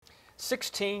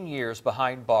16 years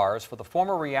behind bars for the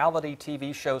former reality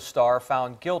TV show star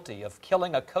found guilty of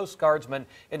killing a Coast Guardsman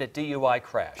in a DUI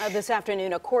crash. This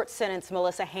afternoon, a court sentenced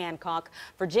Melissa Hancock.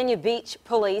 Virginia Beach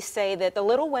police say that the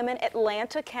Little Women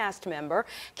Atlanta cast member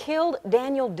killed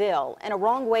Daniel Dill in a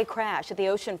wrong-way crash at the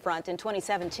oceanfront in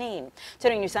 2017.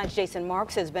 10 News 9's Jason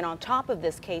Marks has been on top of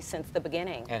this case since the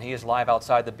beginning. And he is live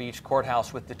outside the Beach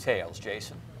courthouse with details.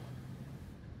 Jason.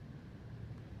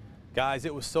 Guys,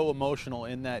 it was so emotional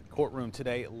in that courtroom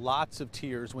today. Lots of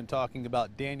tears when talking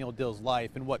about Daniel Dill's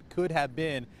life and what could have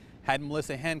been had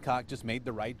Melissa Hancock just made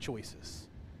the right choices.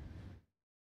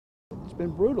 It's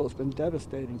been brutal. It's been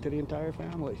devastating to the entire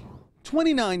family.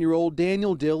 29-year-old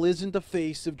Daniel Dill isn't the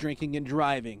face of drinking and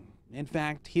driving. In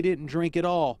fact, he didn't drink at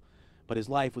all, but his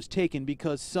life was taken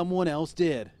because someone else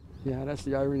did. Yeah, that's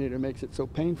the irony that makes it so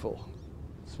painful.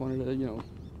 It's one of the,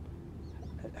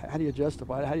 how do you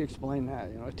justify it? How do you explain that?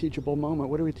 A teachable moment.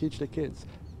 What do we teach the kids?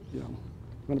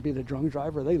 Going to be the drunk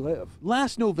driver? They live.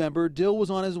 Last November, Dill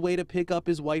was on his way to pick up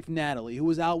his wife, Natalie, who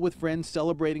was out with friends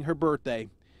celebrating her birthday.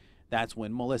 That's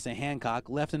when Melissa Hancock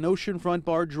left an oceanfront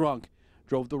bar drunk,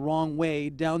 drove the wrong way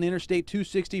down Interstate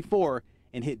 264,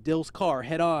 and hit Dill's car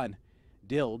head-on.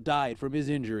 Dill died from his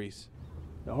injuries.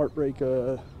 The heartbreak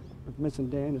of missing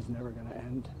Dan is never going to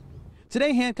end.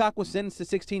 Today, Hancock was sentenced to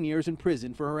 16 years in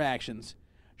prison for her actions.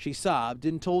 She sobbed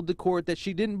and told the court that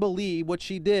she didn't believe what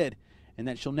she did and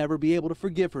that she'll never be able to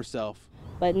forgive herself.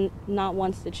 But not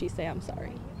once did she say, "I'm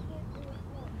sorry."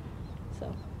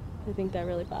 So I think that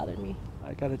really bothered me.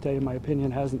 I got to tell you, my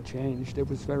opinion hasn't changed. It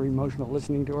was very emotional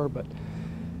listening to her, but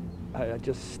I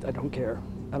don't care.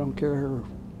 I don't care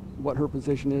what her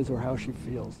position is or how she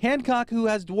feels. Hancock, who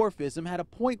has dwarfism, had a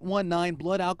 .19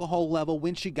 blood alcohol level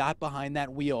when she got behind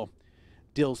that wheel.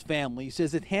 Dill's family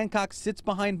says if Hancock sits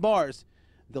behind bars,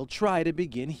 they'll try to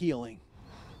begin healing.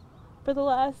 For the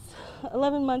last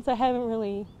 11 months, I haven't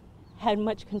really had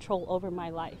much control over my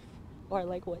life or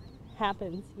like what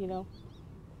happens,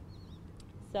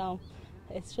 So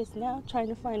it's just now trying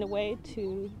to find a way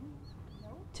to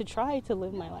try to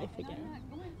live my life again.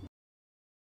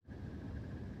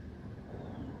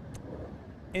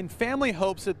 And family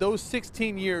hopes that those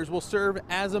 16 years will serve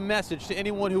as a message to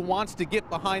anyone who wants to get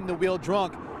behind the wheel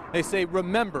drunk. They say,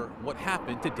 remember what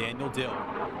happened to Daniel Dill.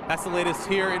 That's the latest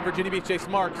here in Virginia Beach. Jason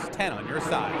Marks, 10 on your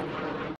side.